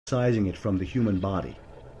excising it from the human body,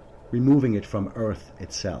 removing it from Earth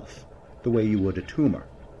itself, the way you would a tumor.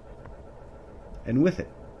 And with it,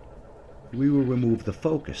 we will remove the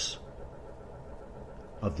focus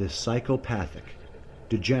of this psychopathic,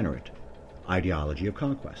 degenerate ideology of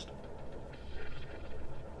conquest.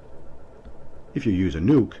 If you use a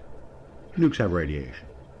nuke, nukes have radiation.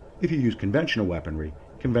 If you use conventional weaponry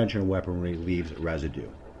leaves residue.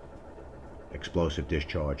 Explosive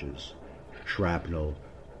discharges, shrapnel,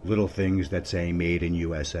 little things that say made in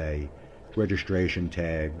USA, registration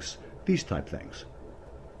tags, these type things.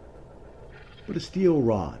 But a steel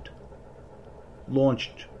rod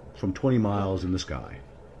launched from 20 miles in the sky,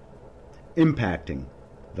 impacting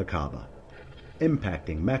the Kaaba,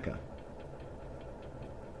 impacting Mecca,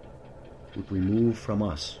 would remove from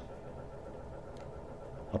us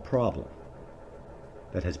a problem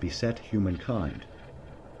that has beset humankind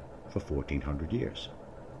for 1400 years.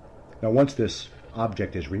 Now, once this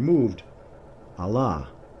object is removed, Allah,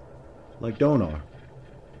 like Donar,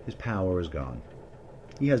 his power is gone.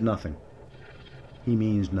 He has nothing. He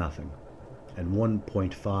means nothing. And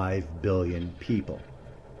 1.5 billion people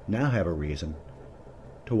now have a reason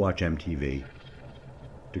to watch MTV,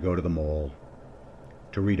 to go to the mall,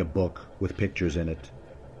 to read a book with pictures in it,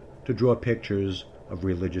 to draw pictures of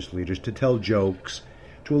religious leaders, to tell jokes,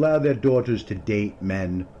 to allow their daughters to date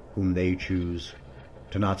men whom they choose,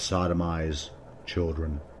 to not sodomize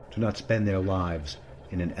children, to not spend their lives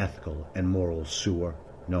in an ethical and moral sewer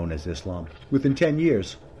known as Islam. Within 10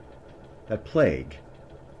 years, that plague,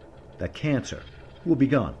 that cancer, will be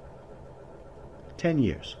gone. 10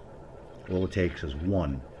 years. All it takes is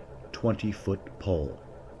one 20-foot pole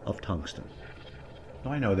of tungsten.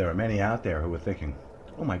 Now, I know there are many out there who are thinking,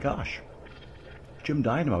 oh my gosh, Jim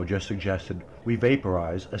Dynamo just suggested we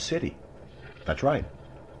vaporize a city. That's right.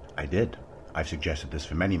 I did. I've suggested this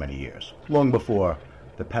for many, many years, long before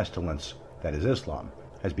the pestilence that is Islam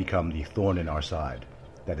has become the thorn in our side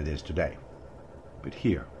that it is today. But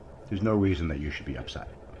here, there's no reason that you should be upset.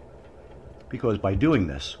 Because by doing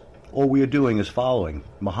this, all we are doing is following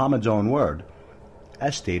Muhammad's own word,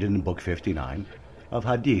 as stated in Book 59 of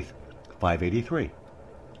Hadith 583.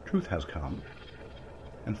 Truth has come,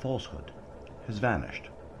 and falsehood has vanished.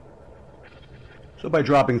 So by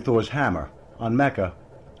dropping Thor's hammer on Mecca,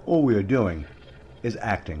 all we are doing is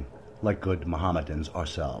acting like good Mohammedans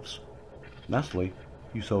ourselves. Lastly,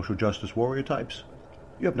 you social justice warrior types,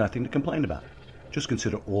 you have nothing to complain about. Just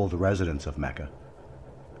consider all the residents of Mecca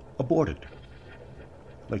aborted,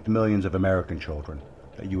 like the millions of American children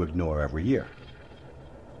that you ignore every year.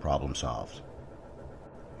 Problem solved.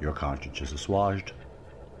 Your conscience is assuaged.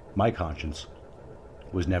 My conscience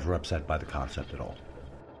was never upset by the concept at all.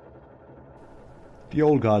 The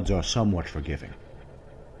old gods are somewhat forgiving,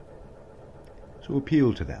 so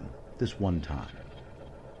appeal to them this one time.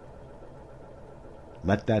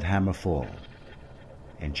 Let that hammer fall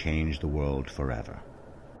and change the world forever.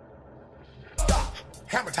 Stop!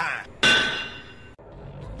 Hammer time!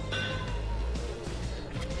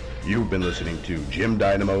 You've been listening to Jim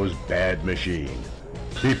Dynamo's Bad Machine.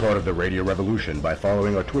 Be part of the radio revolution by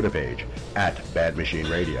following our Twitter page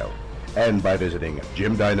 @BadMachineRadio and by visiting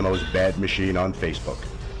Jim Dynamo's Bad Machine on Facebook.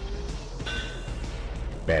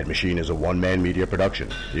 Bad Machine is a one-man media production,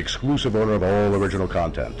 the exclusive owner of all original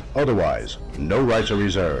content. Otherwise, no rights are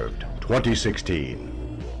reserved. 2016.